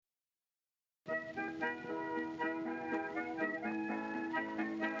Hello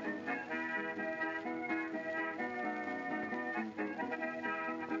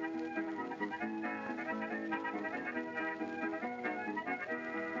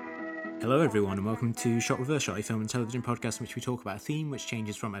everyone and welcome to Shot Reverse Shot, a film and television podcast in which we talk about a theme which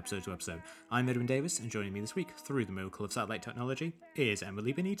changes from episode to episode. I'm Edwin Davis, and joining me this week through the miracle of satellite technology is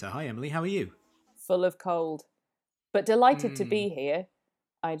Emily Benita. Hi Emily, how are you? Full of cold, but delighted to be here.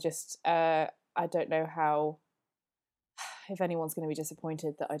 I don't know how, if anyone's going to be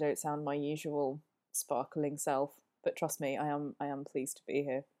disappointed that I don't sound my usual sparkling self, but trust me, I am pleased to be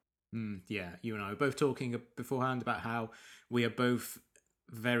here. Yeah, you and I were both talking beforehand about how we are both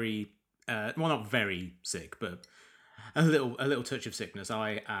very, well, not very sick, but a little touch of sickness.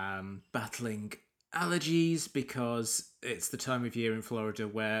 I am battling allergies because it's the time of year in Florida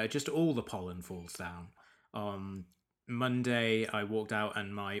where just all the pollen falls down. On Monday, I walked out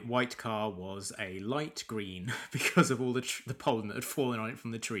and my white car was a light green because of all the pollen that had fallen on it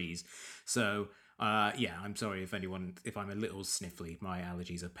from the trees. So, yeah, I'm sorry if I'm a little sniffly. My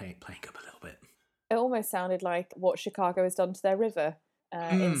allergies are playing up a little bit. It almost sounded like what Chicago has done to their river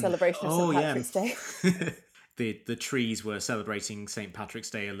in celebration of St. Patrick's Day. The trees were celebrating St. Patrick's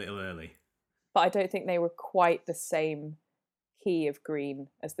Day a little early. But I don't think they were quite the same key of green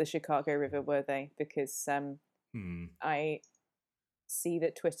as the Chicago River, were they? Because I see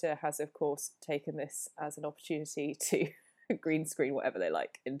that Twitter has, of course, taken this as an opportunity to green screen whatever they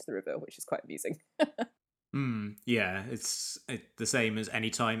like into the river, which is quite amusing. Yeah, it's the same as any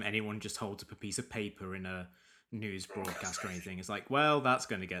time anyone just holds up a piece of paper in a news broadcast or anything. It's like, well, that's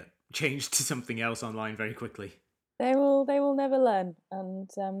going to get changed to something else online very quickly. They will never learn, and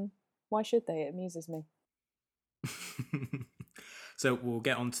why should they? It amuses me. So we'll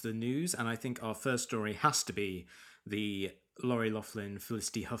get on to the news, and I think our first story has to be the Lori Loughlin,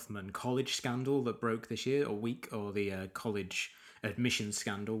 Felicity Huffman college scandal that broke this year or week, or the college admissions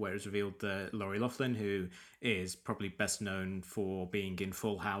scandal, where it was revealed that Lori Loughlin, who is probably best known for being in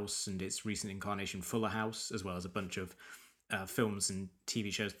Full House and its recent incarnation Fuller House, as well as a bunch of films and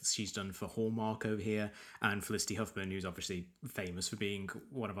TV shows that she's done for Hallmark over here, and Felicity Huffman, who's obviously famous for being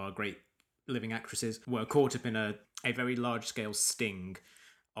one of our great living actresses, were caught up in a very large-scale sting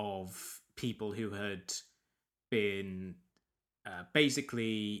of people who had been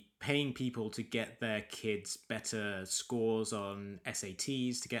basically paying people to get their kids better scores on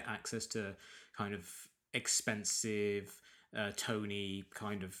SATs, to get access to kind of expensive Tony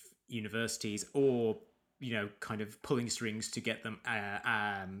kind of universities, or kind of pulling strings to get them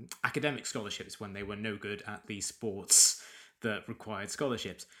academic scholarships when they were no good at the sports that required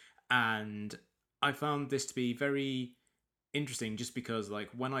scholarships. And I found this to be very interesting just because, like,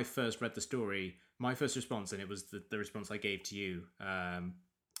 when I first read the story, my first response, and it was the response I gave to you,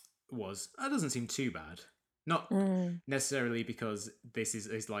 was, that doesn't seem too bad. Not necessarily because this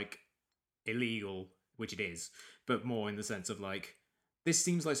is like illegal, which it is, but more in the sense of, like, this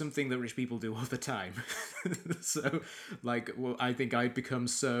seems like something that rich people do all the time. So, like, well, I think I'd become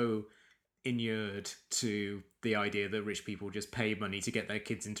so inured to the idea that rich people just pay money to get their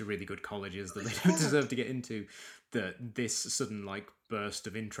kids into really good colleges that they don't deserve to get into, that this sudden, like, burst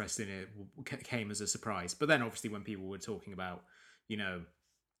of interest in it came as a surprise. But then obviously when people were talking about,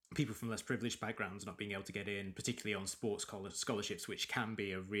 people from less privileged backgrounds not being able to get in, particularly on sports scholarships, which can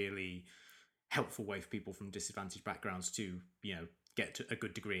be a really helpful way for people from disadvantaged backgrounds to, get to a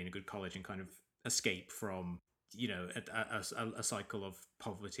good degree in a good college and kind of escape from, a cycle of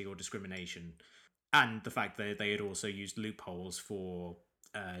poverty or discrimination. And the fact that they had also used loopholes for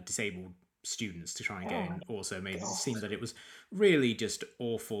disabled students to try and get in also made it seem that it was really just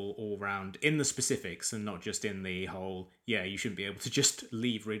awful all round in the specifics, and not just in the whole, you shouldn't be able to just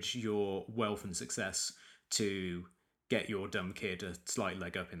leverage your wealth and success to get your dumb kid a slight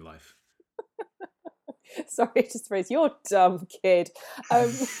leg up in life. Sorry, just phrase, you're dumb kid.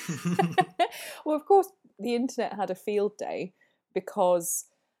 Well, of course, the internet had a field day because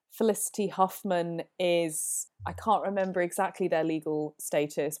Felicity Huffman is, I can't remember exactly their legal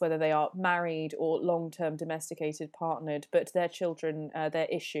status, whether they are married or long-term domesticated, partnered, but their children, their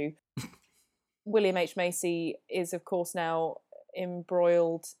issue. William H. Macy is, of course, now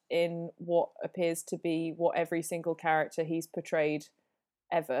embroiled in what appears to be what every single character he's portrayed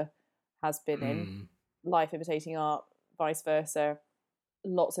ever has been in. Life Imitating Art, vice versa.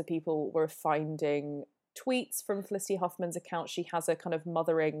 Lots of people were finding tweets from Felicity Huffman's account. She has a kind of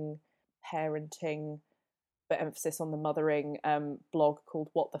mothering, parenting, but emphasis on the mothering blog called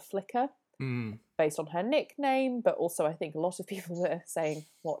What the Flicker, based on her nickname, but also I think a lot of people were saying,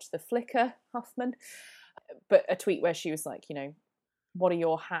 watch the Flicker, Huffman. But a tweet where she was like, what are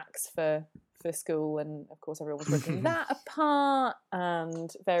your hacks for for school, and of course everyone was ripping that apart,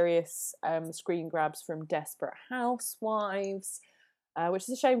 and various screen grabs from Desperate Housewives, which is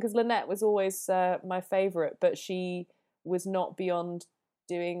a shame because Lynette was always my favourite, but she was not beyond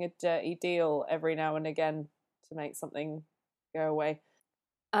doing a dirty deal every now and again to make something go away.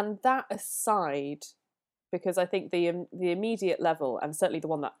 And that aside, because I think the immediate level, and certainly the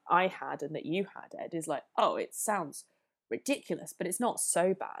one that I had and that you had, Ed, is like, oh, it sounds ridiculous, but it's not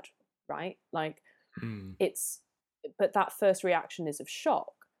so bad, right? Like but that first reaction is of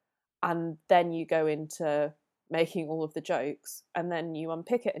shock, and then you go into making all of the jokes, and then you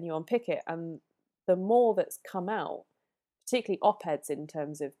unpick it and you unpick it, and the more that's come out, particularly op-eds, in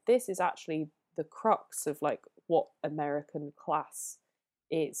terms of this is actually the crux of like what American class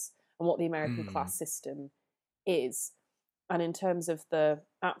is and what the American class system is, and in terms of the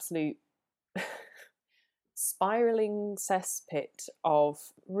absolute spiraling cesspit of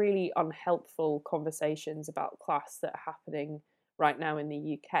really unhelpful conversations about class that are happening right now in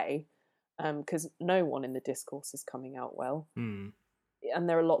the UK, because no one in the discourse is coming out well. And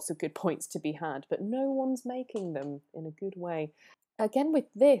there are lots of good points to be had, but no one's making them in a good way. Again, with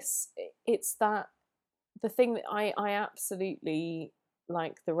this, it's that the thing that I absolutely,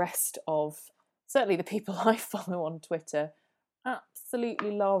 like the rest of certainly the people I follow on Twitter,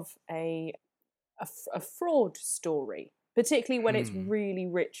 absolutely love a fraud story, particularly when it's really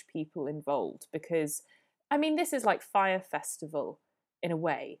rich people involved, because I mean, this is like Fyre Festival in a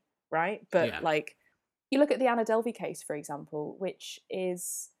way, right? But like, you look at the Anna Delvey case, for example, which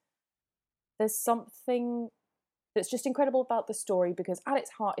is, there's something that's just incredible about the story, because at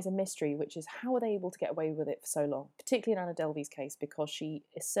its heart is a mystery, which is how are they able to get away with it for so long, particularly in Anna Delvey's case, because she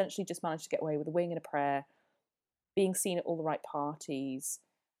essentially just managed to get away with a wing and a prayer, being seen at all the right parties,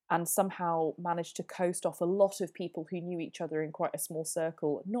 and somehow managed to coast off a lot of people who knew each other in quite a small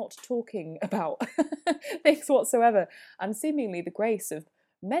circle, not talking about things whatsoever, and seemingly the grace of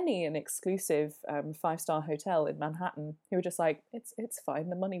many an exclusive 5-star hotel in Manhattan, who were just like, it's fine,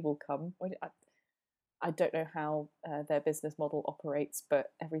 the money will come. I don't know how their business model operates,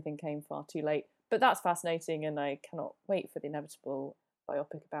 but everything came far too late. But that's fascinating, and I cannot wait for the inevitable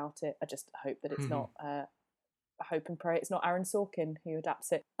biopic about it. I just hope that it's not... I hope and pray it's not Aaron Sorkin who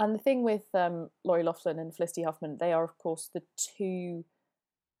adapts it. And the thing with Lori Loughlin and Felicity Huffman, they are, of course, the two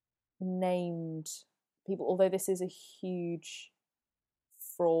named people, although this is a huge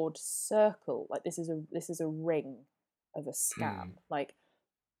fraud circle. Like, this is a ring of a scam. Like,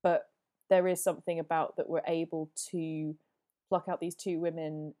 but there is something about that we're able to pluck out these two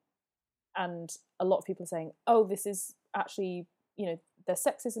women, and a lot of people are saying, oh, this is actually, you know, there's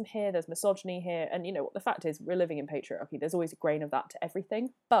sexism here, there's misogyny here, and you know what the fact is, we're living in patriarchy. There's always a grain of that to everything.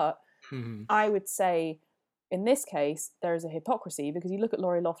 But I would say in this case there is a hypocrisy, because you look at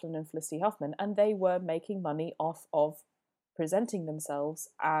Lori Loughlin and Felicity Huffman, and they were making money off of presenting themselves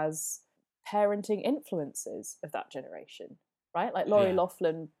as parenting influencers of that generation, right? Like Lori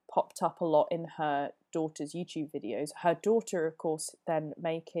Loughlin popped up a lot in her daughter's YouTube videos. Her daughter, of course, then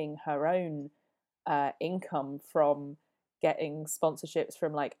making her own income from getting sponsorships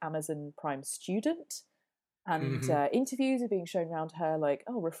from like Amazon Prime Student, and interviews are being shown around her, like,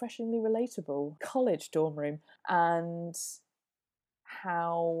 oh, refreshingly relatable college dorm room, and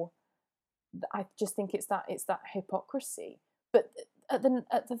how I just think it's that hypocrisy. But at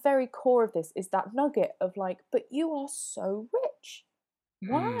the very core of this is that nugget of like, but you are so rich,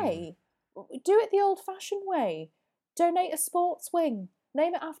 why? Do it the old-fashioned way. Donate a sports wing.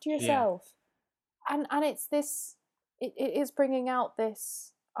 Name it after yourself. And it's this. It is bringing out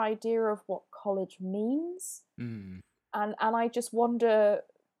this idea of what college means, and I just wonder.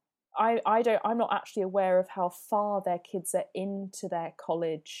 I'm not actually aware of how far their kids are into their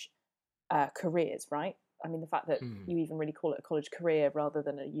college careers, right? I mean, the fact that you even really call it a college career rather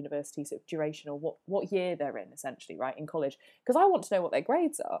than a university sort of duration, or what year they're in, essentially, right, in college. Because I want to know what their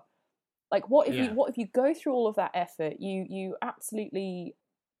grades are. Like, what if you go through all of that effort, you absolutely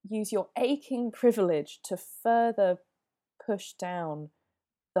use your aching privilege to further push down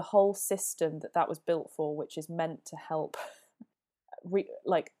the whole system that was built for, which is meant to help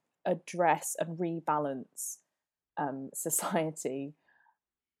address and rebalance society,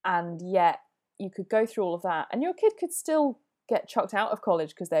 and yet you could go through all of that and your kid could still get chucked out of college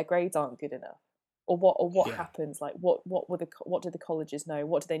because their grades aren't good enough, or what happens, like what do the colleges know,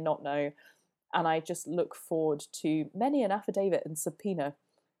 what do they not know? And I just look forward to many an affidavit and subpoena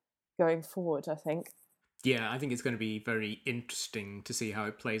going forward, I think. Yeah, I think it's going to be very interesting to see how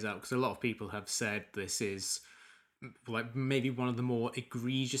it plays out, because a lot of people have said this is like maybe one of the more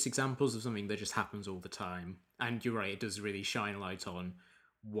egregious examples of something that just happens all the time. And you're right, it does really shine a light on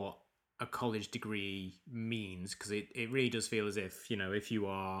what a college degree means, because it really does feel as if, if you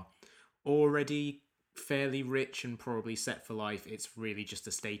are already fairly rich and probably set for life, it's really just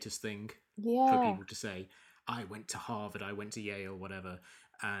a status thing for Yeah. people to say, I went to Harvard, I went to Yale, whatever.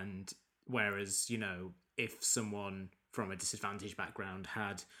 And whereas, if someone from a disadvantaged background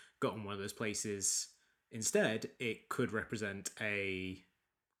had gotten one of those places instead, it could represent a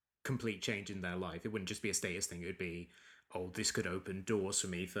complete change in their life. It wouldn't just be a status thing, it would be, oh, this could open doors for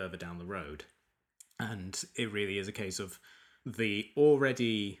me further down the road. And it really is a case of the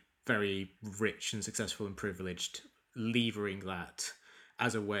already very rich and successful and privileged levering that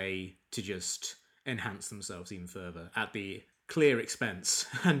as a way to just enhance themselves even further at the clear expense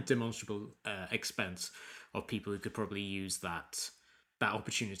and demonstrable expense of people who could probably use that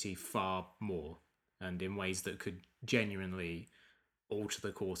opportunity far more and in ways that could genuinely alter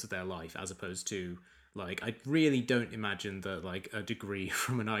the course of their life, as opposed to, like, I really don't imagine that like a degree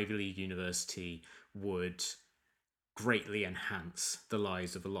from an Ivy League university would greatly enhance the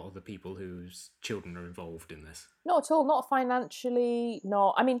lives of a lot of the people whose children are involved in this. Not at all, not financially,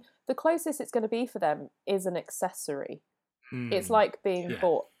 not. I mean, the closest it's going to be for them is an accessory. It's like being Yeah.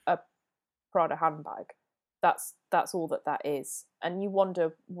 bought a Prada handbag. That's all that is. And you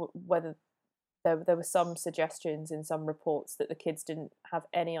wonder whether there were some suggestions in some reports that the kids didn't have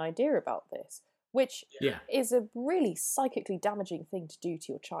any idea about this, which Yeah. is a really psychically damaging thing to do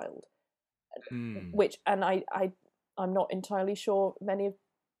to your child. Mm. Which, and I'm not entirely sure many of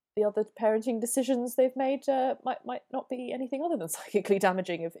the other parenting decisions they've made might not be anything other than psychically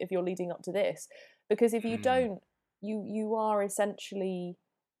damaging if you're leading up to this, because if you don't, you are essentially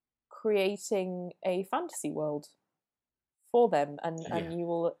creating a fantasy world for them, and you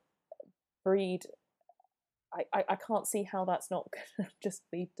will breed. I can't see how that's not going to just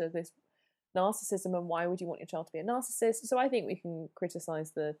lead to this narcissism, and why would you want your child to be a narcissist? So I think we can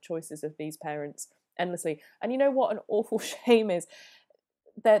criticize the choices of these parents endlessly. And you know what an awful shame is?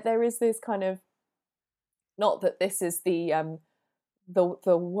 There is this kind of, not that this is the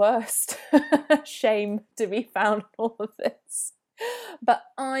worst shame to be found in all of this, but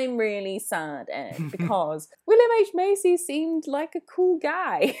I'm really sad, Ed, because William H. Macy seemed like a cool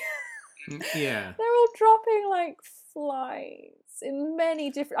guy. Yeah. They're all dropping like flies in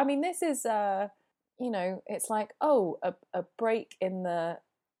many different. I mean, this is it's like, oh, a break in the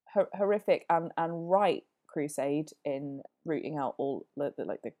horrific and right crusade in rooting out all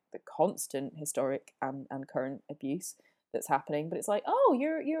the constant historic and current abuse that's happening. But it's like, oh,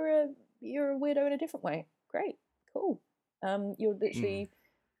 you're a weirdo in a different way. Great, cool. You're literally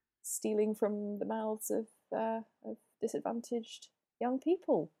stealing from the mouths of disadvantaged young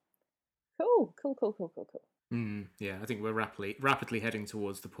people. Cool. Yeah, I think we're rapidly heading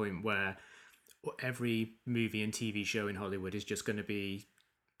towards the point where every movie and TV show in Hollywood is just going to be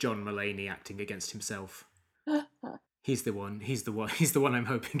John Mulaney acting against himself. He's the one. He's the one I'm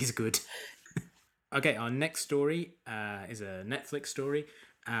hoping is good. Okay, our next story is a Netflix story,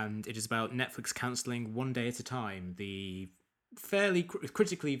 and it is about Netflix cancelling One Day at a Time, the fairly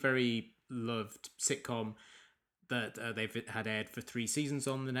critically very loved sitcom that they've had aired for 3 seasons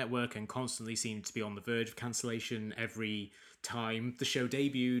on the network and constantly seemed to be on the verge of cancellation. Every time the show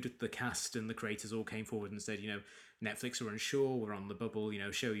debuted, the cast and the creators all came forward and said, Netflix are unsure, we're on the bubble,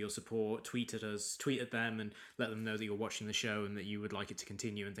 show your support, tweet at us, tweet at them, and let them know that you're watching the show and that you would like it to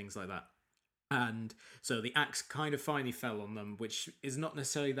continue and things like that. And so the axe kind of finally fell on them, which is not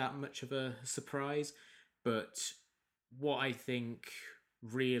necessarily that much of a surprise, but what I think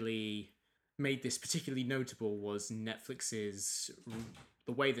really made this particularly notable was the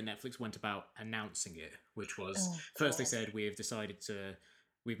way that Netflix went about announcing it, which was first they said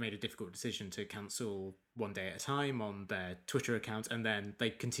we've made a difficult decision to cancel One Day at a Time on their Twitter account, and then they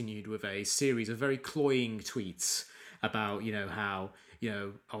continued with a series of very cloying tweets about how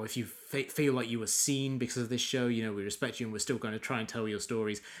if you feel like you were seen because of this show, we respect you and we're still going to try and tell your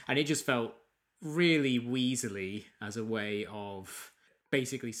stories. And it just felt really weaselly as a way of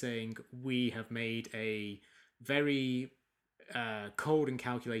basically saying we have made a very cold and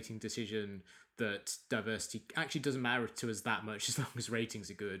calculating decision that diversity actually doesn't matter to us that much as long as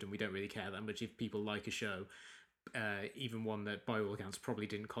ratings are good, and we don't really care that much if people like a show, even one that by all accounts probably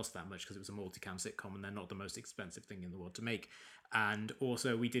didn't cost that much because it was a multicam sitcom and they're not the most expensive thing in the world to make. And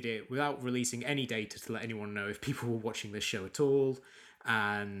also we did it without releasing any data to let anyone know if people were watching this show at all.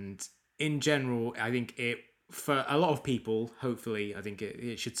 And in general, I think for a lot of people, hopefully, I think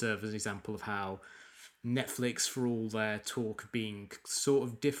it should serve as an example of how Netflix, for all their talk of being sort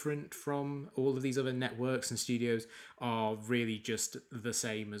of different from all of these other networks and studios, are really just the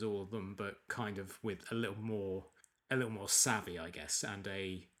same as all of them, but kind of with a little more savvy, I guess, and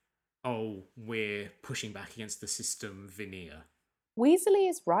a oh, we're pushing back against the system veneer. Weasley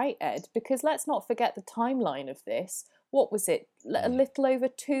is right, Ed, because let's not forget the timeline of this. What was it? A Mm. little over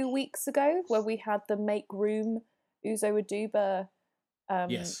 2 weeks ago, where we had the Make Room Uzo Aduba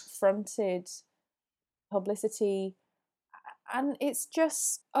Yes. fronted publicity, and it's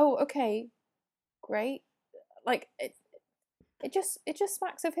just, oh, okay, great. Like it just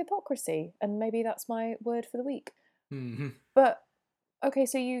smacks of hypocrisy, and maybe that's my word for the week. Mm-hmm. But okay,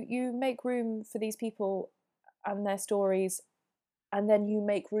 so you make room for these people and their stories, and then you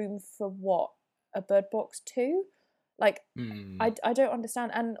make room for what? A Bird Box 2? Like, Mm. I don't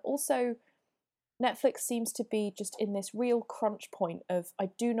understand. And also, Netflix seems to be just in this real crunch point of I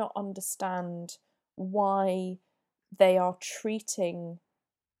do not understand why they are treating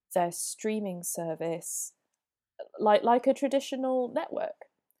their streaming service like a traditional network,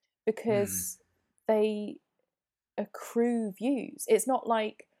 Mm. because they accrue views. It's not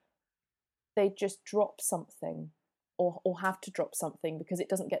like they just drop something, or have to drop something because it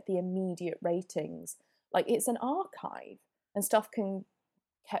doesn't get the immediate ratings. Like, it's an archive, and stuff can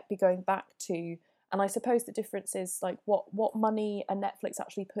kept be going back to. And I suppose the difference is like what money are Netflix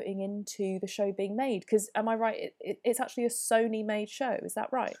actually putting into the show being made? Because am I right? It's actually a Sony made show. Is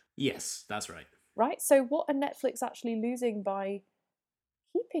that right? Yes, that's right. Right. So what are Netflix actually losing by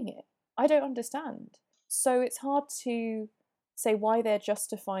keeping it? I don't understand. So it's hard to say why they're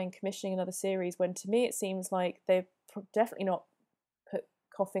justifying commissioning another series when, to me, it seems like they're definitely not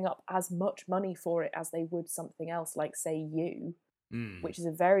coughing up as much money for it as they would something else like, say, You, Mm. which is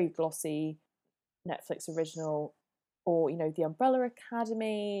a very glossy Netflix original, or The Umbrella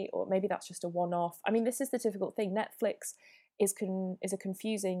Academy, or maybe that's just a one-off. I mean, this is the difficult thing. Netflix is a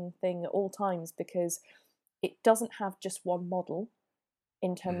confusing thing at all times, because it doesn't have just one model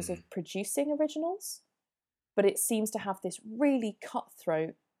in terms Mm. of producing originals, but it seems to have this really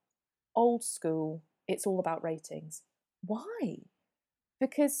cutthroat, old school, it's all about ratings. Why?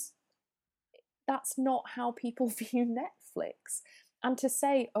 Because that's not how people view Netflix. And to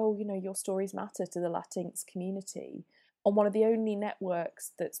say, oh, your stories matter to the Latinx community on one of the only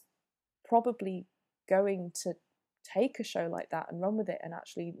networks that's probably going to take a show like that and run with it and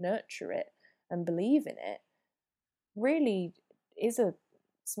actually nurture it and believe in it, really is a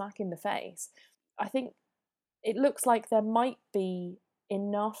smack in the face. I think it looks like there might be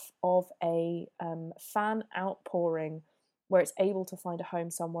enough of a fan outpouring where it's able to find a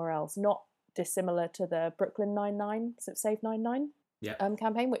home somewhere else, not dissimilar to the Brooklyn Nine-Nine, Save 99 Yep.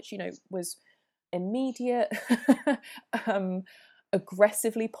 campaign, which was immediate,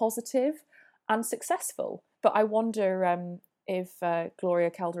 aggressively positive, and successful. But I wonder if Gloria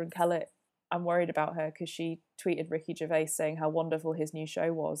Calderon-Kellett, I'm worried about her because she tweeted Ricky Gervais saying how wonderful his new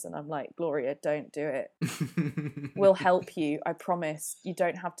show was, and I'm like, Gloria, don't do it. We'll help you, I promise. You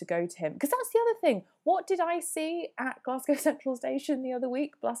don't have to go to him. Because that's the other thing. What did I see at Glasgow Central Station the other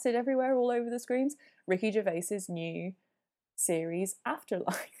week, blasted everywhere all over the screens? Ricky Gervais's new series,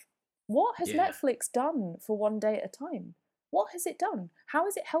 Afterlife. What has Yeah. Netflix done for One Day at a Time? What has it done? How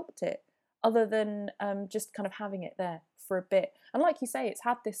has it helped it, other than just kind of having it there for a bit? And like you say, it's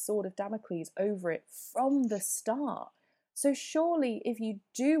had this sword of Damocles over it from the start. So surely, if you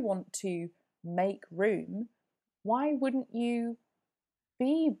do want to make room, why wouldn't you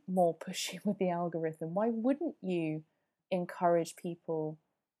be more pushy with the algorithm? Why wouldn't you encourage people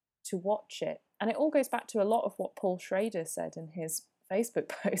to watch it? And it all goes back to a lot of what Paul Schrader said in his Facebook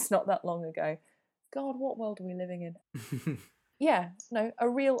post not that long ago. God, what world are we living in? Yeah, no, a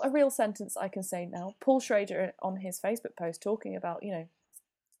real sentence I can say now. Paul Schrader on his Facebook post talking about,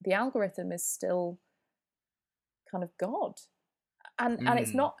 the algorithm is still kind of God. And Mm.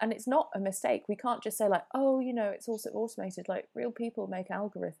 it's not a mistake. We can't just say like, oh, it's also automated. Like, real people make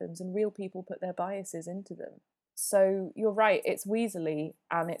algorithms and real people put their biases into them. So you're right, it's Weasley,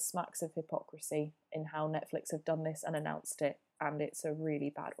 and it smacks of hypocrisy in how Netflix have done this and announced it, and it's a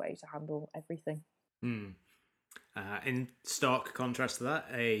really bad way to handle everything. Mm. In stark contrast to that,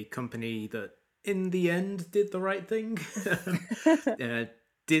 a company that in the end did the right thing. uh,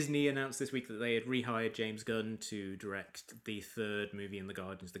 Disney announced this week that they had rehired James Gunn to direct the third movie in the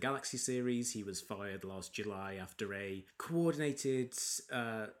Guardians of the Galaxy series. He was fired last July after a coordinated,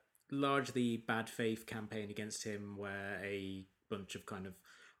 largely bad faith campaign against him, where a bunch of kind of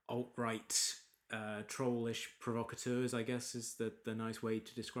alt-right trollish provocateurs, I guess is the nice way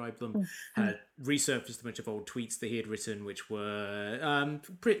to describe them, had resurfaced a bunch of old tweets that he had written, which were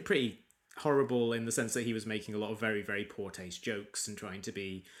pretty horrible in the sense that he was making a lot of very, very poor taste jokes and trying to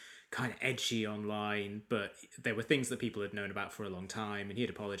be kind of edgy online, but there were things that people had known about for a long time, and he had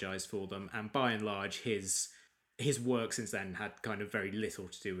apologized for them. And by and large, his work since then had kind of very little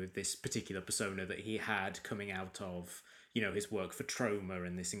to do with this particular persona that he had coming out of, his work for Troma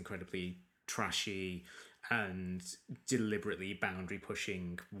and this incredibly trashy and deliberately boundary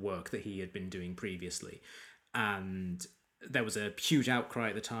pushing work that he had been doing previously. And there was a huge outcry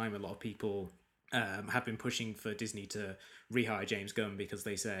at the time. A lot of people have been pushing for Disney to rehire James Gunn because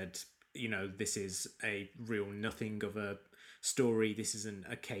they said, this is a real nothing of a story. This isn't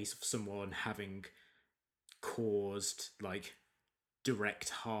a case of someone having caused like direct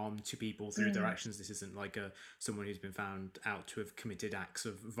harm to people through their actions. This isn't like someone who's been found out to have committed acts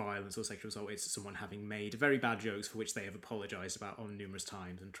of violence or sexual assault. It's someone having made very bad jokes for which they have apologized about on numerous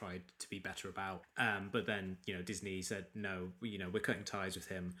times and tried to be better about. But then Disney said no, we're cutting ties with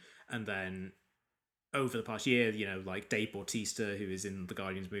him. And then over the past year, like Dave Bautista, who is in the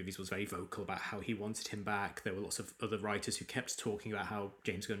Guardians movies, was very vocal about how he wanted him back. There were lots of other writers who kept talking about how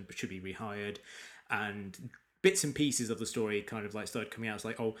James Gunn should be rehired, and bits and pieces of the story kind of like started coming out. It's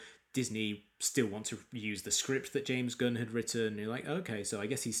like, oh, Disney still want to use the script that James Gunn had written. And you're like, okay, so I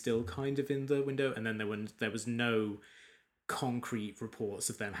guess he's still kind of in the window. And then there was no concrete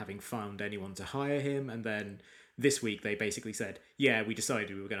reports of them having found anyone to hire him. And then this week they basically said, yeah, we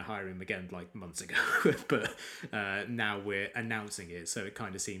decided we were going to hire him again like months ago, but now we're announcing it. So it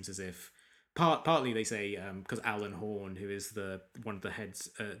kind of seems as if partly they say, because Alan Horn, who is one of the heads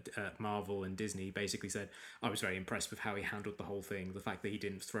at Marvel and Disney, basically said, I was very impressed with how he handled the whole thing. The fact that he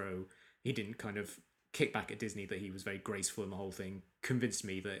didn't kind of kick back at Disney, that he was very graceful in the whole thing, convinced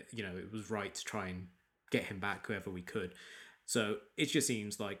me that it was right to try and get him back whoever we could. So it just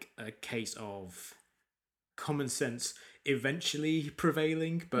seems like a case of common sense eventually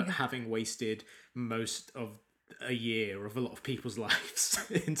prevailing, but having wasted most of a year of a lot of people's lives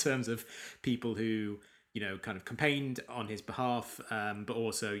in terms of people who kind of campaigned on his behalf, but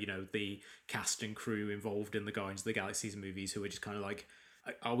also the cast and crew involved in the Guardians of the Galaxy movies who are just kind of like,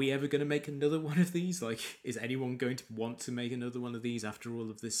 are we ever going to make another one of these? Like, is anyone going to want to make another one of these after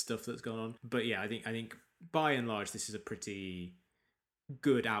all of this stuff that's gone on? But yeah, I think by and large this is a pretty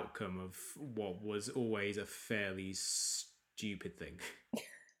good outcome of what was always a fairly stupid thing.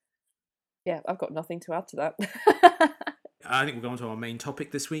 Yeah, I've got nothing to add to that. I think we'll go on to our main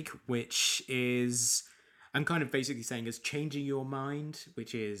topic this week, which is, I'm kind of basically saying, is changing your mind,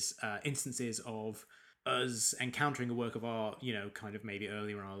 which is instances of us encountering a work of art, kind of maybe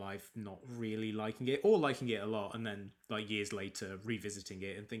earlier in our life, not really liking it or liking it a lot, and then like years later revisiting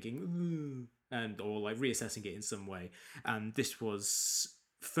it and thinking, ooh, or like reassessing it in some way. And this was,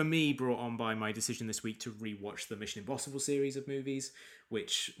 for me, brought on by my decision this week to rewatch the Mission Impossible series of movies,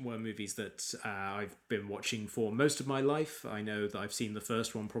 which were movies that I've been watching for most of my life. I know that I've seen the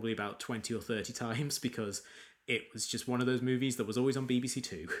first one probably about 20 or 30 times because it was just one of those movies that was always on BBC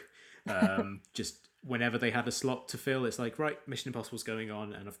Two. Just whenever they had a slot to fill, it's like, right, Mission Impossible's going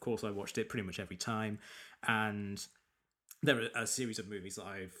on, and of course I watched it pretty much every time. And there are a series of movies that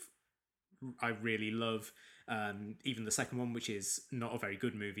I really love. Even the second one, which is not a very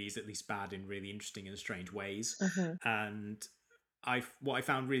good movie, is at least bad in really interesting and strange ways. And what I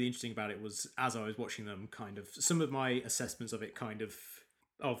found really interesting about it was, as I was watching them, kind of some of my assessments of it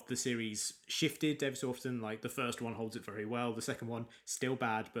of the series shifted every so often. Like the first one holds it very well, the second one still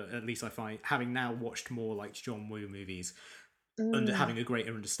bad, but at least I find, having now watched more like John Woo movies, having a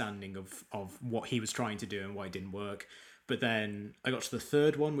greater understanding of what he was trying to do and why it didn't work. But then I got to the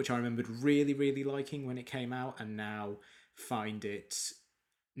third one, which I remembered really, really liking when it came out, and now find it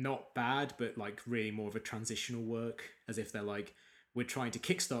not bad, but like really more of a transitional work, as if they're like, we're trying to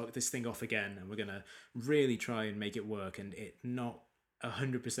kickstart this thing off again, and we're going to really try and make it work, and it not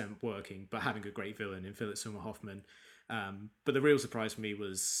 100% working, but having a great villain in Philip Seymour Hoffman. But the real surprise for me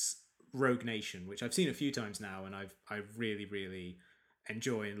was Rogue Nation, which I've seen a few times now, and I really, really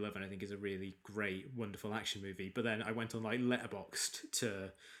enjoy and love, and I think is a really great, wonderful action movie. But then I went on like Letterboxd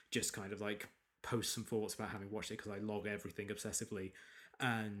to just kind of like post some thoughts about having watched it, because I log everything obsessively.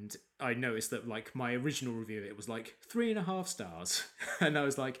 And I noticed that like my original review of it was like 3.5 stars. And I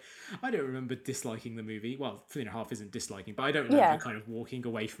was like, I don't remember disliking the movie. Well, 3.5 isn't disliking, but I don't remember kind of walking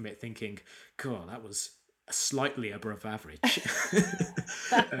away from it thinking, God, that was slightly above average.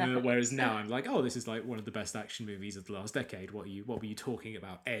 Whereas now I'm like, oh, this is like one of the best action movies of the last decade. What were you talking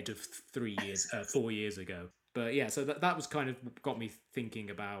about, Ed, of 4 years ago? But yeah, so that was kind of got me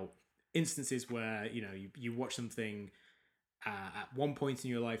thinking about instances where you watch something at one point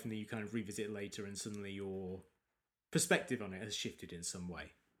in your life, and then you kind of revisit it later, and suddenly your perspective on it has shifted in some way.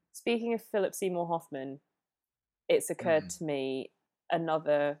 Speaking of Philip Seymour Hoffman, it's occurred to me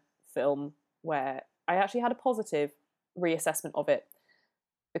another film where I actually had a positive reassessment of it,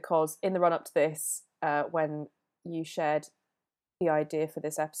 because in the run-up to this, when you shared the idea for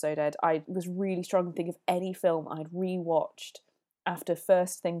this episode, Ed, I was really struggling to think of any film I'd rewatched after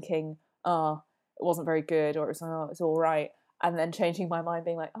first thinking, oh, it wasn't very good, or it's all right, and then changing my mind,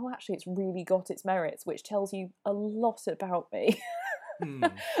 being like, oh, actually, it's really got its merits, which tells you a lot about me. Hmm.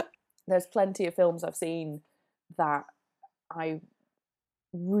 There's plenty of films I've seen that I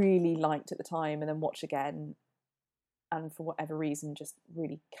really liked at the time and then watch again, and for whatever reason just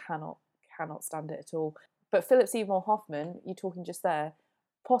really cannot stand it at all. But Philip Seymour Hoffman, you're talking just there,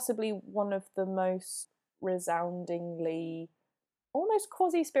 possibly one of the most resoundingly almost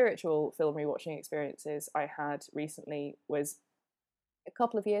quasi-spiritual film rewatching experiences I had recently was a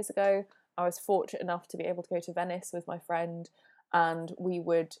couple of years ago. I was fortunate enough to be able to go to Venice with my friend, and we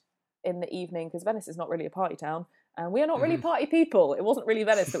would, in the evening, because Venice is not really a party town, and we are not really Mhm. party people. It wasn't really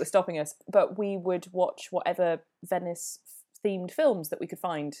Venice that was stopping us, but we would watch whatever Venice themed films that we could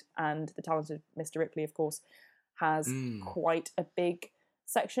find. And The Talented Mr. Ripley, of course, has Mm. quite a big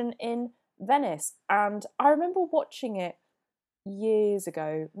section in Venice. And I remember watching it years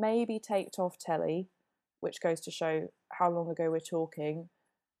ago, maybe taped off telly, which goes to show how long ago we're talking.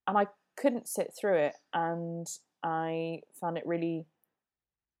 And I couldn't sit through it, and I found it really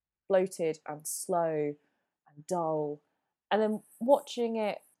bloated and slow and dull. And then watching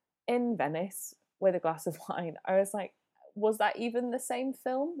it in Venice with a glass of wine, I was like, was that even the same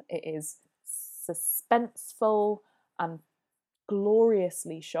film? It is suspenseful and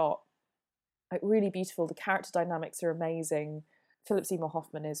gloriously shot, like really beautiful. The character dynamics are amazing. Philip Seymour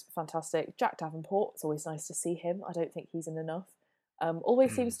Hoffman is fantastic. Jack Davenport, it's always nice to see him. I don't think he's in enough.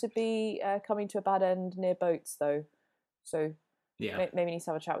 Always Mm. seems to be coming to a bad end near boats, though. So Yeah. maybe needs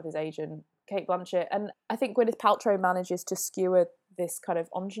to have a chat with his agent. Kate Blanchett. And I think Gwyneth Paltrow manages to skewer this kind of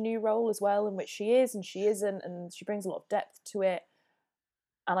ingenue role as well, in which she is and she isn't, and she brings a lot of depth to it.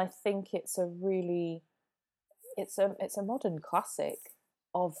 And I think it's a really it's a modern classic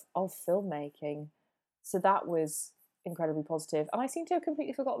of filmmaking. So that was incredibly positive. And I seem to have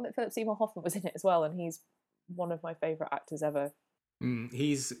completely forgotten that Philip Seymour Hoffman was in it as well, and he's one of my favourite actors ever.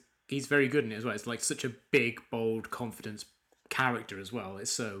 He's very good in it as well. It's like such a big, bold, confident character as well.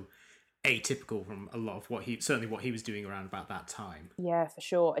 It's so atypical from a lot of what he was doing around about that time. Yeah, for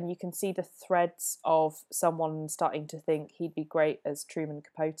sure. And you can see the threads of someone starting to think he'd be great as Truman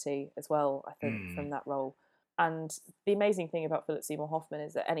Capote as well, I think, Mm. from that role. And the amazing thing about Philip Seymour Hoffman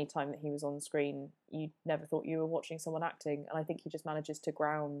is that any time that he was on screen, you never thought you were watching someone acting. And I think he just manages to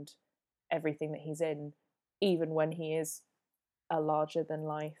ground everything that he's in, even when he is a larger than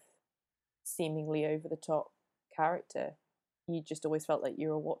life, seemingly over the top character. You just always felt like you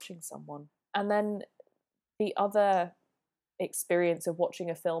were watching someone. And then the other experience of watching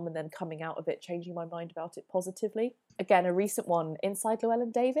a film and then coming out of it changing my mind about it positively. Again, a recent one, Inside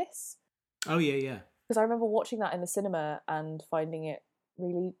Llewellyn Davis, Oh yeah, yeah. because I remember watching that in the cinema and finding it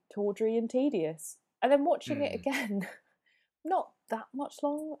really tawdry and tedious. And then watching it Mm. again, not that much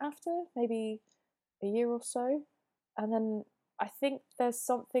long after, maybe a year or so. And then I think there's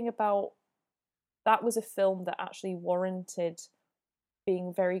something about that was a film that actually warranted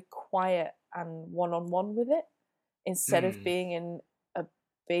being very quiet and one on one with it instead of Mm. being in a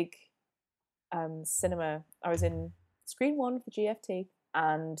big cinema. I was in Screen One for GFT,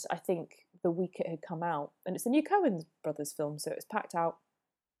 and I think the week it had come out, and it's a new Coen Brothers film, so it was packed out.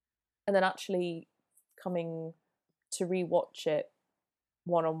 And then actually coming to rewatch it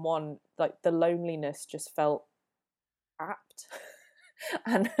one on one, like the loneliness just felt apt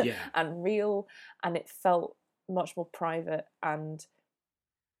and Yeah. and real, and it felt much more private. And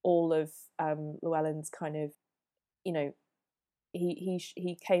all of Llewellyn's kind of, you know,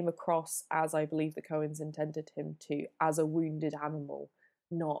 he came across as I believe the Coens intended him to, as a wounded animal,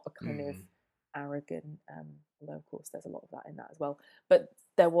 not a kind of Mm. arrogant. Although of course there's a lot of that in that as well. But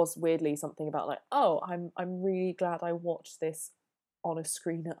there was weirdly something about like, oh, I'm really glad I watched this on a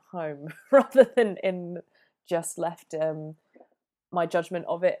screen at home rather than in just left my judgment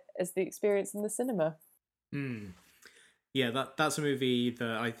of it as the experience in the cinema. Mm. Yeah, that's a movie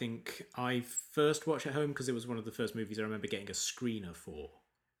that I think I first watched at home because it was one of the first movies I remember getting a screener for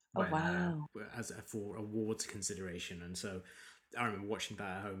Oh when wow. for awards consideration, and so I remember watching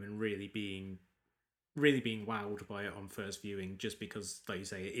that at home and really being wowed by it on first viewing, just because, like you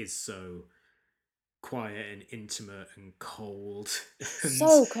say, it is so quiet and intimate and cold, and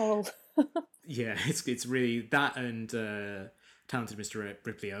So cold. yeah, it's really that and Talented Mr.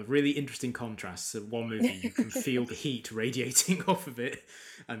 Ripley are really interesting contrasts. So one movie you can feel the heat radiating off of it,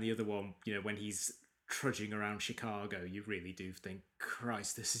 and the other one, when he's trudging around Chicago, you really do think,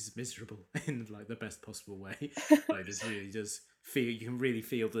 Christ, this is miserable in like the best possible way. Like this really does feel, you can really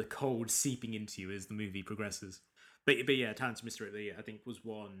feel the cold seeping into you as the movie progresses. but yeah, Talented Mr. Ripley, I think, was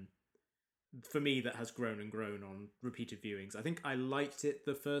one for me that has grown and grown on repeated viewings. I think I liked it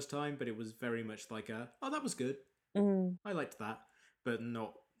the first time, but it was very much like oh, that was good. Mm. I liked that, but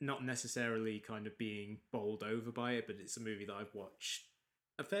not necessarily kind of being bowled over by it. But it's a movie that I've watched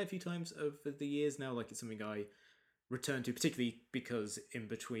a fair few times over the years now. Like, it's something I return to, particularly because in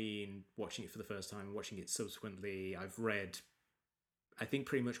between watching it for the first time and watching it subsequently, I've read, I think,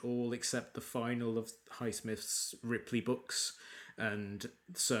 pretty much all except the final of Highsmith's Ripley books. And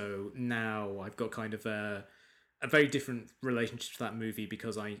so now I've got kind of a very different relationship to that movie,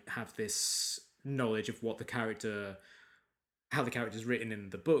 because I have this knowledge of what the character, how the character's written in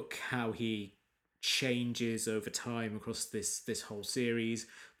the book, how he changes over time across this whole series,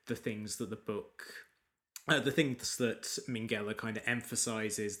 the things that the book, the things that Minghella kind of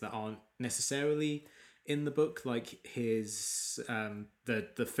emphasizes that aren't necessarily in the book, like his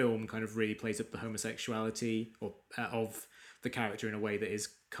the film kind of really plays up the homosexuality or of the character in a way that is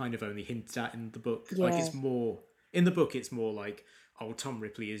kind of only hinted at in the book. Like, Yeah. it's more in the book, it's more like, oh, Tom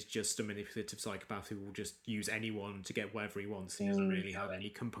Ripley is just a manipulative psychopath who will just use anyone to get whatever he wants. He doesn't really have any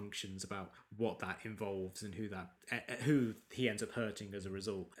compunctions about what that involves and who he ends up hurting as a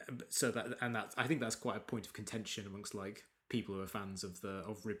result. So that I think that's quite a point of contention amongst like people who are fans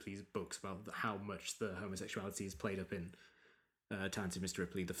of Ripley's books about how much the homosexuality is played up in Talented Mr.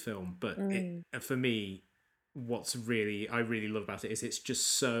 Ripley, the film. But for me, I really love about it is it's just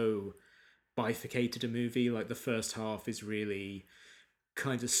so bifurcated a movie. Like, the first half is really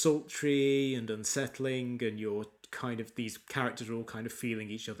kind of sultry and unsettling, and you're kind of, these characters are all kind of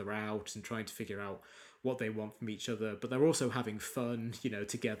feeling each other out and trying to figure out what they want from each other, but they're also having fun,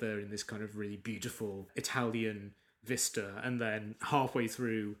 together in this kind of really beautiful Italian vista. And then halfway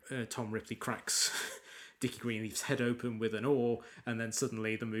through, Tom Ripley cracks Dickie Greenleaf's head open with an oar, and then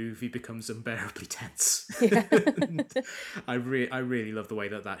suddenly the movie becomes unbearably tense. Yeah. I really love the way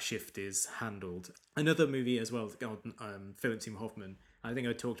that shift is handled. Another movie as well, Philip Seymour Hoffman. I think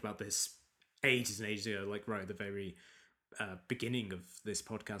I talked about this ages and ages ago, like right at the very beginning of this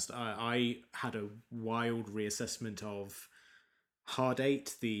podcast. I had a wild reassessment of Hard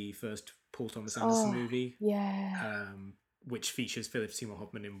Eight, the first Paul Thomas Anderson movie, Yeah. which features Philip Seymour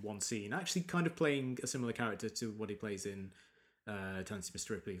Hoffman in one scene, actually kind of playing a similar character to what he plays in Talented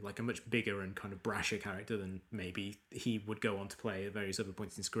Mr. Ripley, like a much bigger and kind of brasher character than maybe he would go on to play at various other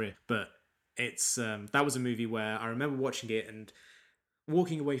points in his career. But it's that was a movie where I remember watching it and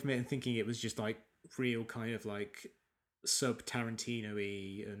walking away from it and thinking it was just like real kind of like sub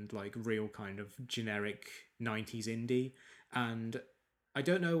Tarantino-y and like real kind of generic 90s indie. And I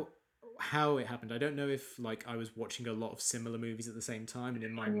don't know how it happened. I don't know if like I was watching a lot of similar movies at the same time, and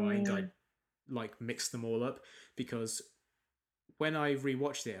in my mind I like mixed them all up, because when I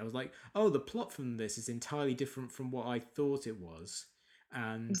rewatched it I was like, oh, the plot from this is entirely different from what I thought it was.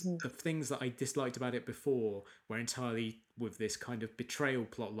 And the things that I disliked about it before were entirely with this kind of betrayal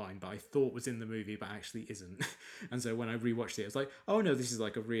plot line that I thought was in the movie but actually isn't. And so when I rewatched it, I was like, oh no, this is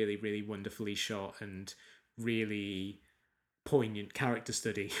like a really, really wonderfully shot and really poignant character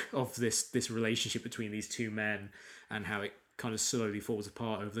study of this relationship between these two men and how it kind of slowly falls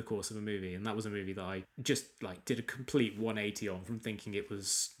apart over the course of a movie. And that was a movie that I just like did a complete 180 on, from thinking it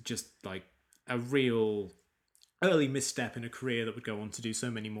was just like a real early misstep in a career that would go on to do so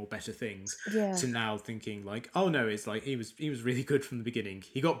many more better things, Yeah. to now thinking like, oh no, it's like he was really good from the beginning.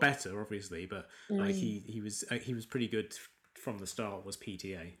 He got better obviously, but like he was pretty good from the start, was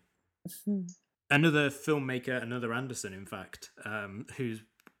PTA. Another filmmaker, another Anderson, in fact, who's,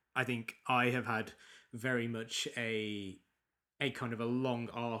 I think I have had very much a kind of a long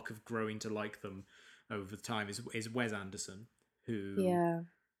arc of growing to like them over time, is Wes Anderson, who Yeah.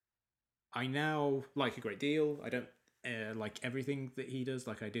 I now like a great deal. I don't like everything that he does.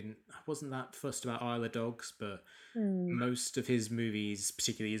 Like, I wasn't that fussed about Isle of Dogs, but most of his movies,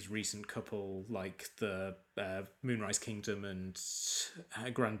 particularly his recent couple, like the Moonrise Kingdom and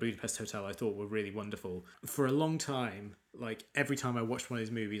Grand Budapest Hotel, I thought were really wonderful. For a long time, like every time I watched one of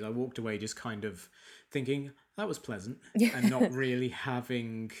his movies, I walked away just kind of thinking that was pleasant, and not really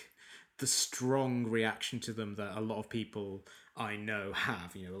having the strong reaction to them that a lot of people I know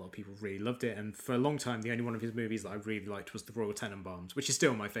have. A lot of people really loved it, and for a long time, the only one of his movies that I really liked was The Royal Tenenbaums, which is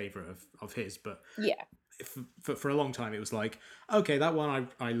still my favourite of his. But Yeah. for a long time, it was like, okay, that one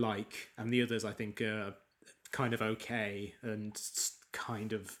I like, and the others I think are kind of okay and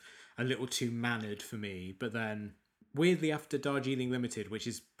kind of a little too mannered for me. But then, weirdly, after Darjeeling Limited, which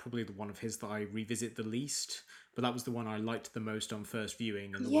is probably the one of his that I revisit the least, but that was the one I liked the most on first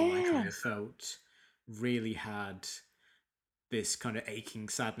viewing, and the one I kind of felt really had this kind of aching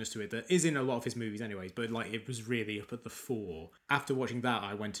sadness to it that is in a lot of his movies anyways, but like it was really up at the fore. After watching that,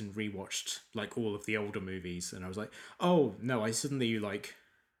 I went and rewatched like all of the older movies, and I was like, oh no, I suddenly like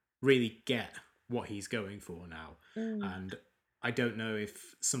really get what he's going for now. Mm. And I don't know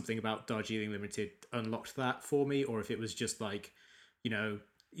if something about Darjeeling Limited unlocked that for me, or if it was just like, you know,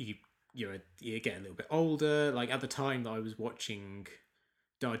 you get a little bit older. Like at the time that I was watching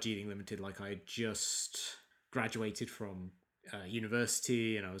Darjeeling Limited, like I had just graduated from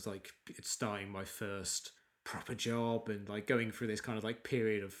university, and I was like starting my first proper job, and like going through this kind of like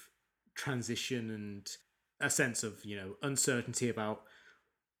period of transition and a sense of uncertainty about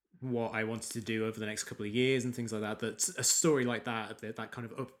what I wanted to do over the next couple of years and things like that. That a story like that kind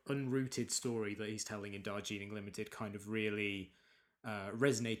of unrooted story that he's telling in Darjeeling Limited kind of really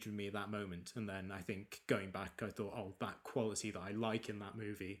resonated with me at that moment. And then I think going back, I thought, oh, that quality that I like in that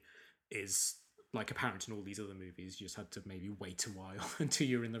movie is like apparent in all these other movies. You just had to maybe wait a while until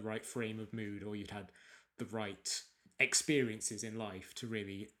you're in the right frame of mood, or you'd had the right experiences in life to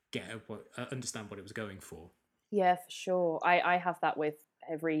really understand what it was going for. Yeah, for sure. I have that with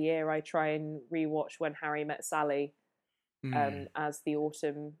every year. I try and rewatch When Harry Met Sally as the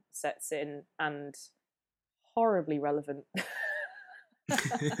autumn sets in, and horribly relevant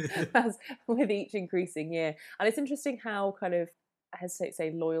as with each increasing year. And it's interesting how kind of, I hesitate to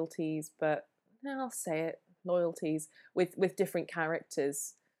say loyalties, but I'll say it, loyalties with different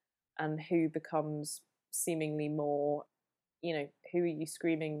characters, and who becomes seemingly more, who are you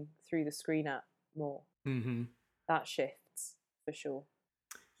screaming through the screen at more? Mm-hmm. That shifts for sure.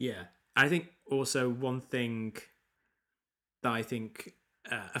 Yeah. I think also one thing that I think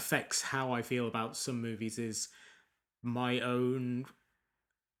affects how I feel about some movies is my own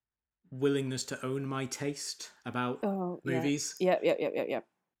willingness to own my taste about movies. Yeah.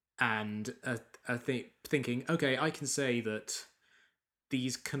 And I think thinking, okay, I can say that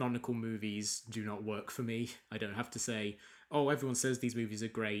these canonical movies do not work for me. I don't have to say, oh, everyone says these movies are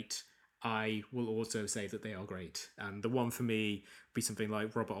great. I will also say that they are great. And the one for me would be something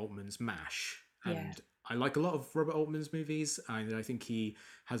like Robert Altman's MASH. And I like a lot of Robert Altman's movies, and I think he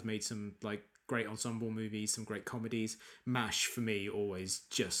has made some like great ensemble movies, some great comedies. MASH for me always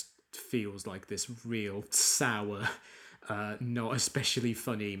just feels like this real sour, not especially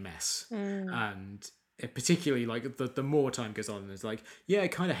funny mess. And particularly like the more time goes on, it's like, yeah,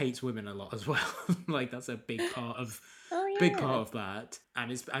 it kind of hates women a lot as well. Like that's a big part of that,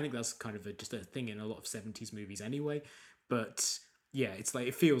 and I think that's kind of just a thing in a lot of 70s movies anyway. But yeah, it's like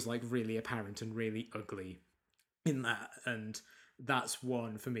it feels like really apparent and really ugly in that, and that's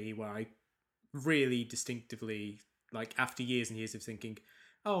one for me where I really distinctively, like after years and years of thinking,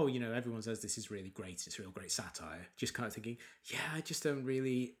 oh, everyone says this is really great, it's real great satire, just kind of thinking, yeah, I just don't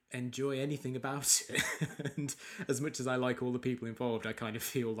really enjoy anything about it. And as much as I like all the people involved, I kind of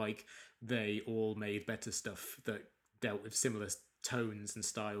feel like they all made better stuff that dealt with similar tones and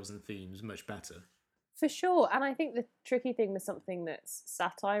styles and themes much better. For sure. And I think the tricky thing with something that's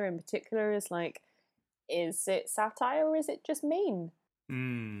satire in particular is like, is it satire or is it just mean?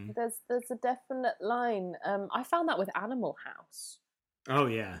 There's a definite line. I found that with Animal House. Oh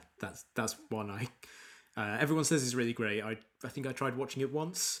yeah, that's one I. Everyone says it's really great. I think I tried watching it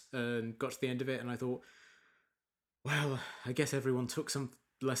once and got to the end of it, and I thought, well, I guess everyone took some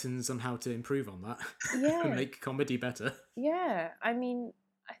lessons on how to improve on that and make comedy better. Yeah, I mean,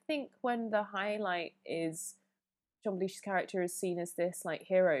 I think when the highlight is John Belush's character is seen as this like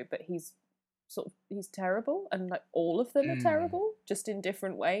hero, but he's terrible, and like all of them are terrible, just in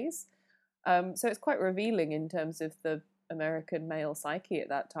different ways. So it's quite revealing in terms of the American male psyche at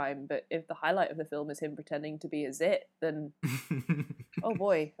that time. But if the highlight of the film is him pretending to be a zit, then oh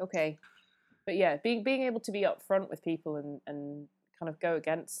boy, okay. But yeah, being able to be upfront with people and kind of go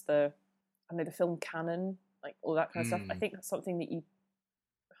against the film canon, like all that kind of stuff. I think that's something that you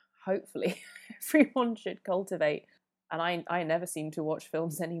hopefully everyone should cultivate. And I never seem to watch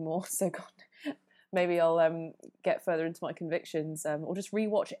films anymore, so God, maybe I'll get further into my convictions, or just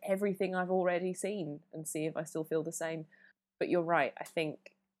rewatch everything I've already seen and see if I still feel the same. But you're right. I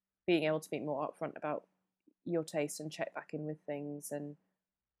think being able to be more upfront about your taste and check back in with things and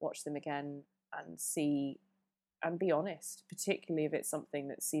watch them again and see and be honest, particularly if it's something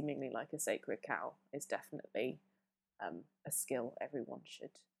that's seemingly like a sacred cow, is definitely a skill everyone should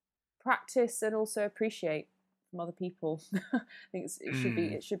practice and also appreciate from other people. I think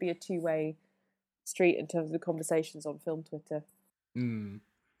it should be a two-way street in terms of the conversations on film Twitter.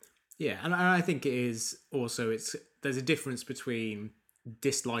 Yeah, and I think it is also, there's a difference between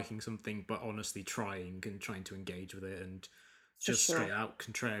disliking something but honestly trying to engage with it, and just straight out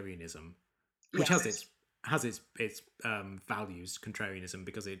contrarianism, which has its has its values, contrarianism,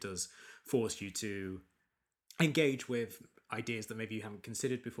 because it does force you to engage with ideas that maybe you haven't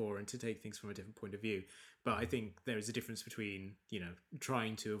considered before and to take things from a different point of view. But I think there is a difference between,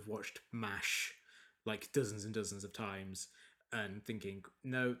 trying to have watched MASH like dozens and dozens of times and thinking,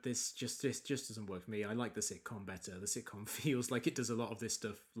 no, this just doesn't work for me. I like the sitcom better. The sitcom feels like it does a lot of this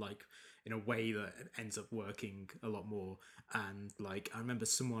stuff like in a way that ends up working a lot more. And like I remember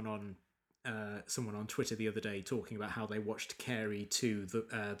someone on Twitter the other day talking about how they watched Carrie 2,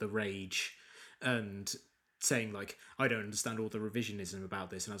 the Rage, and saying like, I don't understand all the revisionism about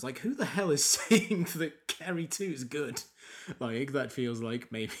this, and I was like, who the hell is saying that Carrie 2 is good? Like that feels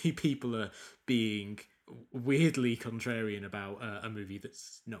like maybe people are being weirdly contrarian about a movie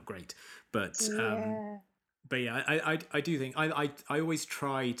that's not great. Yeah. But yeah, I do think I always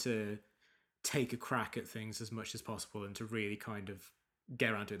try to take a crack at things as much as possible and to really kind of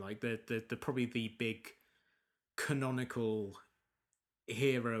get around to it. Like the probably the big canonical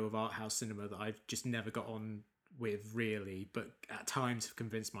hero of art house cinema that I've just never got on with really, but at times have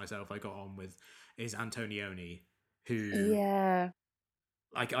convinced myself I got on with, is Antonioni, who Yeah.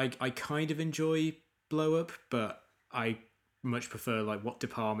 like I kind of enjoy Blow Up, but I much prefer like what De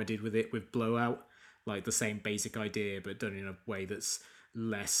Palma did with it with Blowout, like the same basic idea but done in a way that's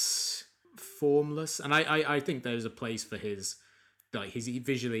less formless. And I think there's a place for his, like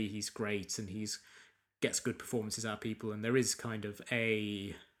visually he's great and he's gets good performances out of people, and there is kind of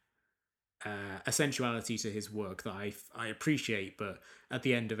a sensuality to his work that I appreciate. But at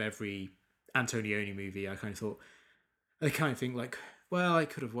the end of every Antonioni movie, I kind of think like, well, I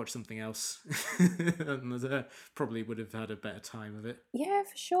could have watched something else, and probably would have had a better time of it. Yeah,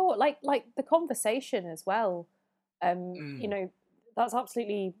 for sure. Like the conversation as well. You Mm. know, that's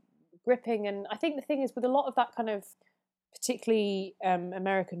absolutely gripping. And I think the thing is with a lot of that kind of particularly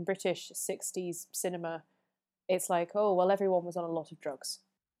American British 60s cinema, it's like, oh well, everyone was on a lot of drugs.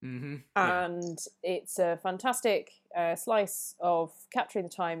 Mm-hmm. Yeah. And it's a fantastic slice of capturing the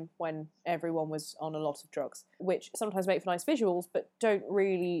time when everyone was on a lot of drugs, which sometimes make for nice visuals, but don't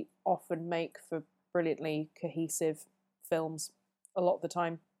really often make for brilliantly cohesive films a lot of the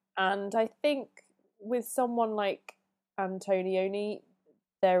time. And I think with someone like Antonioni,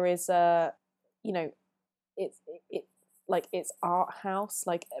 there is a, you know, it's it like it's art house,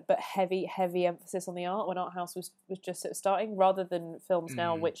 like but heavy emphasis on the art when art house was just sort of starting, rather than films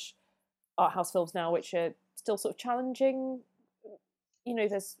now Mm. which art house films now which are still sort of challenging.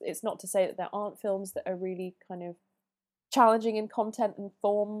 There's, it's not to say that there aren't films that are really kind of challenging in content and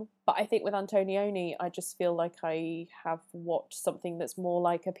form, but I think with Antonioni I just feel like I have watched something that's more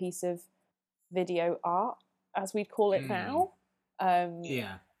like a piece of video art, as we'd call it Mm. now, um,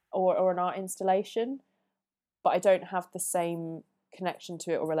 Yeah. or an art installation, but I don't have the same connection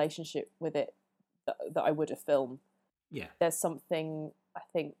to it or relationship with it that I would a film. Yeah. There's something I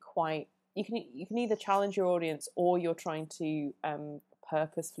think quite, you can either challenge your audience or you're trying to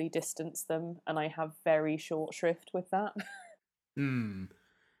purposefully distance them, and I have very short shrift with that. Mm.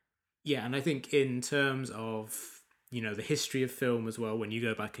 Yeah, and I think in terms of, the history of film as well, when you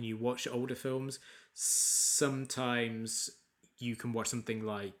go back and you watch older films, sometimes you can watch something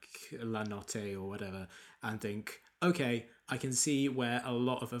like La Notte or whatever and think, okay, I can see where a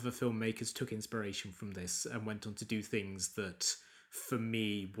lot of other filmmakers took inspiration from this and went on to do things that for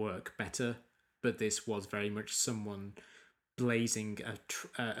me work better. But this was very much someone blazing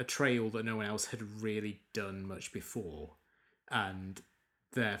a trail that no one else had really done much before, and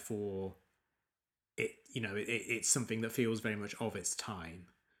therefore it's something that feels very much of its time.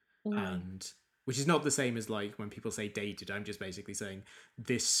 Mm. And which is not the same as like when people say dated. I'm just basically saying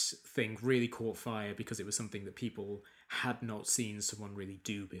this thing really caught fire because it was something that people had not seen someone really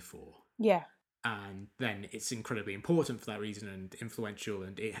do before, Yeah. and then it's incredibly important for that reason and influential,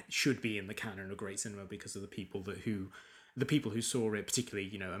 and it should be in the canon of great cinema because of the people who saw it,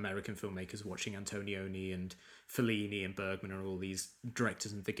 particularly American filmmakers watching Antonioni and Fellini and Bergman and all these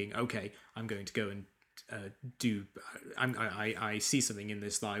directors and thinking, okay, I'm going to go and do. I see something in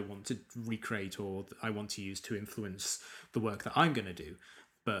this that I want to recreate or I want to use to influence the work that I'm going to do.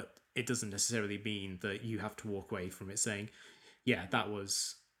 But it doesn't necessarily mean that you have to walk away from it saying, yeah, that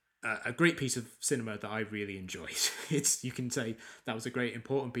was a great piece of cinema that I really enjoyed. You can say that was a great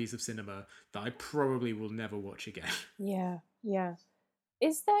important piece of cinema that I probably will never watch again. Yeah. Yeah.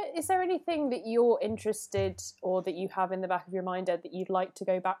 Is there anything that you're interested or that you have in the back of your mind, Ed, that you'd like to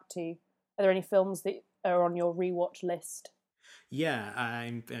go back to? Are there any films that are on your rewatch list? Yeah,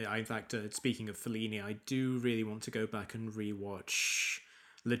 in fact, speaking of Fellini, I do really want to go back and rewatch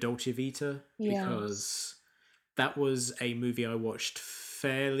La Dolce Vita Yes. because that was a movie I watched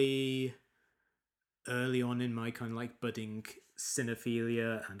fairly early on in my kind of like budding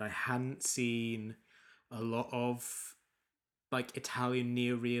cinephilia, and I hadn't seen a lot of like Italian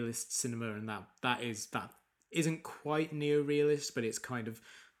neorealist cinema, and that isn't quite neorealist, but it's kind of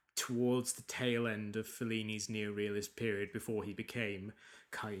towards the tail end of Fellini's neorealist period before he became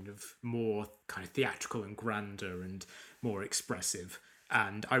kind of more kind of theatrical and grander and more expressive.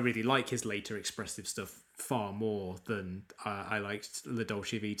 And I really like his later expressive stuff far more than I liked La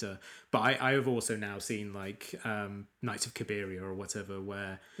Dolce Vita. But I have also now seen like Knights of Cabiria or whatever,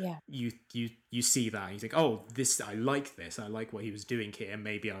 where Yeah. you see that and you think, oh, this I like this. I like what he was doing here.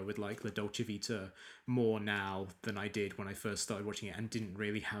 Maybe I would like La Dolce Vita more now than I did when I first started watching it and didn't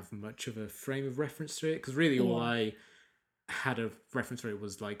really have much of a frame of reference to it. Because really all Yeah. I had a reference for it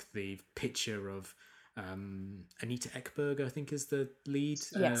was like the picture of Anita Ekberg, I think, is the lead,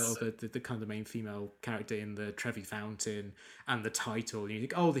 Yes. or the kind of the main female character in the Trevi Fountain, and the title. And you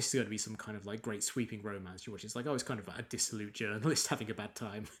think, oh, this is going to be some kind of like great sweeping romance. You watch, it's like, oh, it's kind of like a dissolute journalist having a bad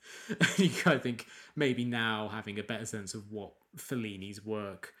time. You kind of think maybe now having a better sense of what Fellini's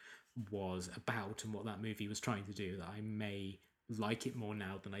work was about and what that movie was trying to do, that I may like it more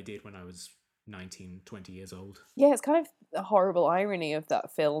now than I did when I was 19, 20 years old. Yeah, it's kind of a horrible irony of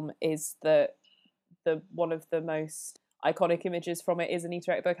that film is that the one of the most iconic images from it is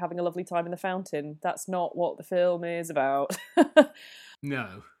Anita Ekberg having a lovely time in the fountain. That's not what the film is about.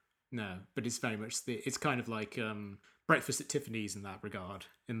 No, no, but it's very much it's kind of like Breakfast at Tiffany's in that regard,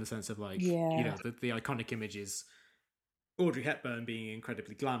 in the sense of like, you Yeah. know, the iconic image is Audrey Hepburn being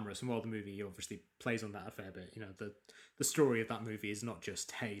incredibly glamorous, and while the movie obviously plays on that a fair bit, you know, the story of that movie is not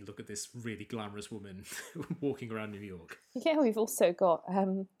just, hey, look at this really glamorous woman walking around New York. Yeah, we've also got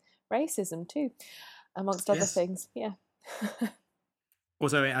racism too, amongst other Yes. things. Yeah.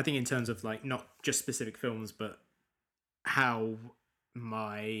 Also, I think in terms of like not just specific films, but how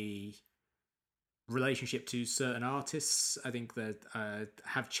my relationship to certain artists, I think that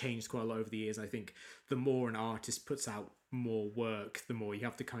have changed quite a lot over the years. I think the more an artist puts out more work, the more you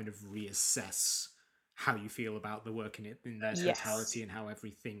have to kind of reassess how you feel about the work in it in their Yes. totality and how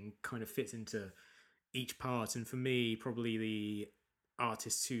everything kind of fits into each part. And for me, probably the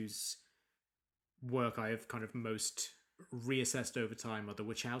artists whose work I have kind of most reassessed over time are the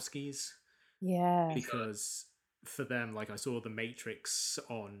Wachowskis, Yeah. because for them, like I saw The Matrix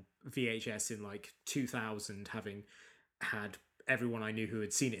on VHS in like 2000, having had everyone I knew who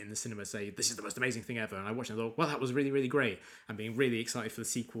had seen it in the cinema say this is the most amazing thing ever, and I watched it and I thought, well, that was really, really great, and being really excited for the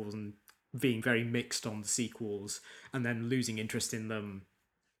sequels and being very mixed on the sequels, and then losing interest in them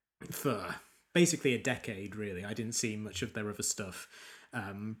for basically a decade. Really, I didn't see much of their other stuff,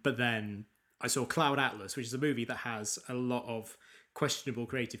 but then I saw Cloud Atlas, which is a movie that has a lot of questionable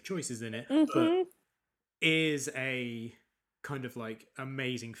creative choices in it, but Mm-hmm. is a kind of like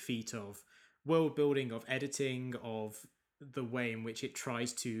amazing feat of world building, of editing, of the way in which it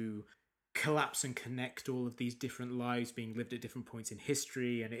tries to collapse and connect all of these different lives being lived at different points in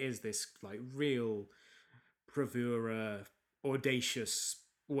history. And it is this like real bravura, audacious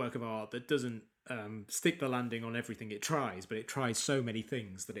work of art that doesn't stick the landing on everything it tries, but it tries so many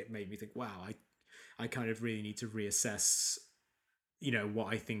things that it made me think, wow, I kind of really need to reassess, you know,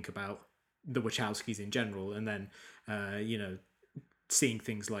 what I think about the Wachowskis in general, and then you know, seeing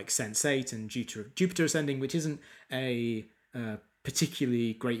things like Sense8 and Jupiter Ascending, which isn't a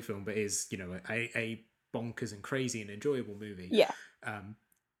particularly great film, but is, you know, a bonkers and crazy and enjoyable movie. Yeah. Um,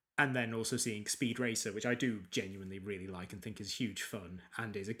 and then also seeing Speed Racer, which I do genuinely really like and think is huge fun,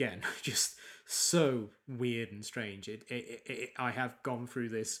 and is again just so weird and strange. I have gone through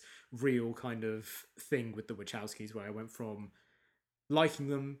this real kind of thing with the Wachowskis where I went from liking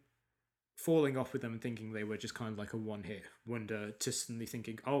them, falling off with them and thinking they were just kind of like a one-hit wonder, to suddenly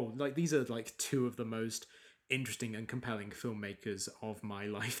thinking, oh, like these are like two of the most interesting and compelling filmmakers of my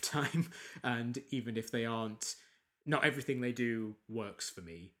lifetime. And even if they aren't, not everything they do works for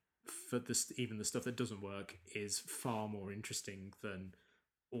me. For this, even the stuff that doesn't work is far more interesting than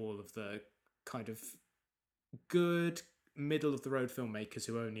all of the kind of good middle of the road filmmakers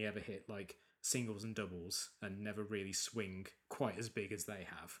who only ever hit like singles and doubles and never really swing quite as big as they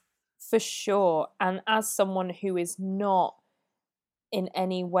have. For sure. And as someone who is not in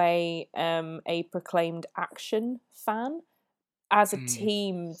any way a proclaimed action fan, as a Mm.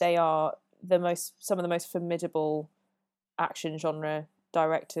 team, they are some of the most formidable action genre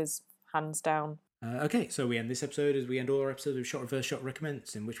directors, hands down. Okay, so we end this episode as we end all our episodes with Shot Reverse Shot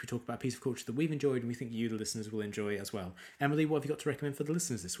Recommends, in which we talk about a piece of culture that we've enjoyed and we think you, the listeners, will enjoy as well. Emily, what have you got to recommend for the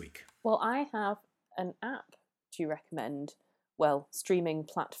listeners this week? Well, I have an app to recommend. Well, streaming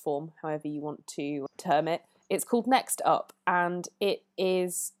platform, however you want to term it. It's called Next Up, and it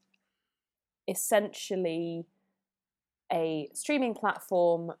is essentially a streaming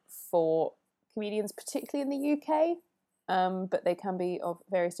platform for comedians, particularly in the UK, but they can be of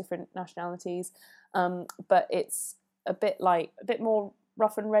various different nationalities. But it's a bit more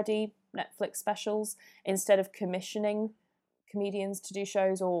rough and ready Netflix specials. Instead of commissioning comedians to do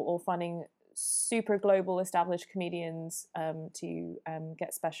shows, or finding super global established comedians to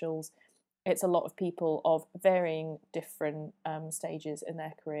get specials, it's a lot of people of varying different stages in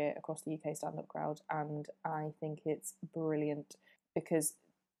their career across the UK stand-up crowd, and I think it's brilliant because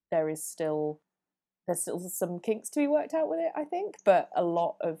there's still some kinks to be worked out with it, I think, but a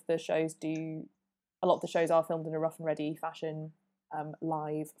lot of the shows are filmed in a rough and ready fashion,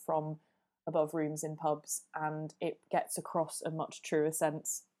 live from above rooms in pubs, and it gets across a much truer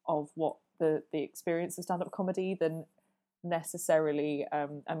sense of what the experience of stand-up comedy than necessarily.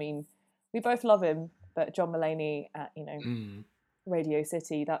 I mean, we both love him, but John Mulaney at Radio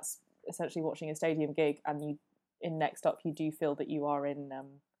City, that's essentially watching a stadium gig, and in Next Up you do feel that you are in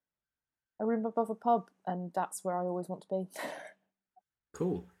a room above a pub, and that's where I always want to be.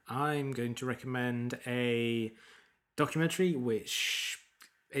 Cool. I'm going to recommend a documentary which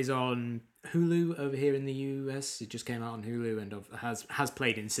is on Hulu over here in the US. It just came out on Hulu and has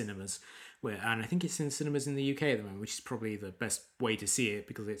played in cinemas, and I think it's in cinemas in the UK at the moment, which is probably the best way to see it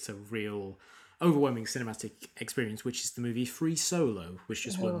because it's a real overwhelming cinematic experience, which is the movie Free Solo, which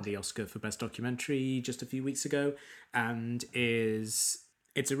just won the Oscar for Best Documentary just a few weeks ago, and it's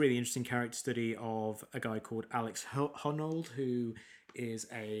a really interesting character study of a guy called Alex Honnold, who is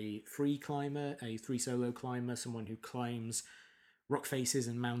a free solo climber, someone who climbs rock faces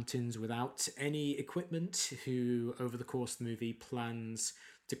and mountains without any equipment, who over the course of the movie plans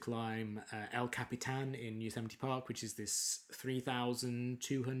to climb El Capitan in Yosemite Park, which is this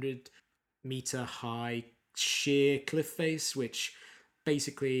 3,200 meter high sheer cliff face, which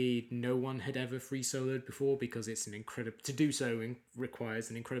basically no one had ever free soloed before because it's to do so requires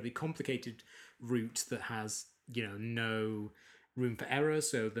an incredibly complicated route that has no room for error.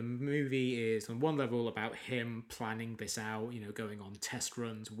 So the movie is on one level about him planning this out, going on test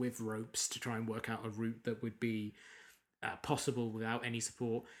runs with ropes to try and work out a route that would be possible without any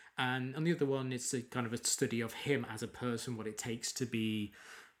support, and on the other one it's a kind of a study of him as a person, what it takes to be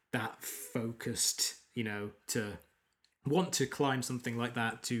that focused, to want to climb something like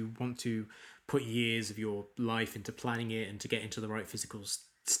that, to want to put years of your life into planning it and to get into the right physical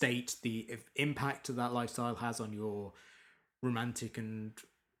state, the impact that lifestyle has on your romantic and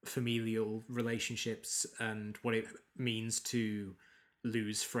familial relationships, and what it means to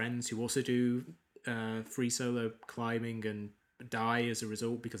lose friends who also do free solo climbing and die as a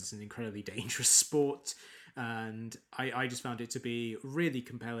result because it's an incredibly dangerous sport. And I just found it to be really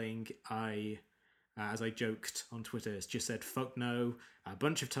compelling. As I joked on Twitter, it's just said "fuck no" a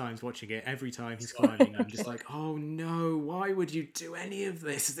bunch of times watching it. Every time he's climbing, I'm just like, oh no, why would you do any of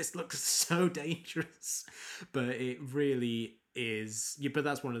this? This looks so dangerous. But it really is. Yeah, but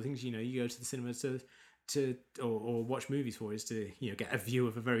that's one of the things, you go to the cinema or watch movies for, is to get a view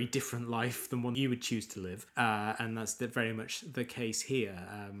of a very different life than one you would choose to live, and that's very much the case here.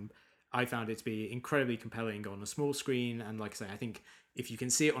 I found it to be incredibly compelling on a small screen, and like I say, I think if you can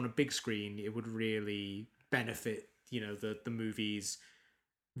see it on a big screen, it would really benefit the movie's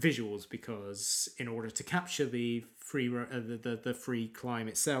visuals, because in order to capture the free climb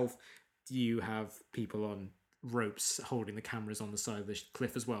itself, you have people on ropes holding the cameras on the side of the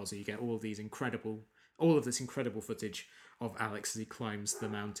cliff as well, so you get all of this incredible footage of Alex as he climbs the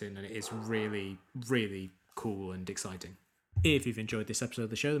mountain, and it is really, really cool and exciting. If you've enjoyed this episode of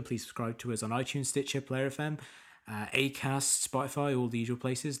the show, then please subscribe to us on iTunes, Stitcher, Player FM, Acast, Spotify, all the usual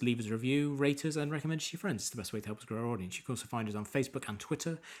places. Leave us a review, rate us, and recommend it to your friends. It's the best way to help us grow our audience. You can also find us on Facebook and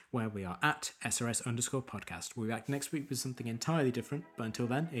Twitter, where we are at SRS_podcast. We'll be back next week with something entirely different, but until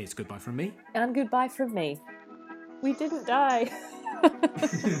then, it's goodbye from me. And goodbye from me. We didn't die.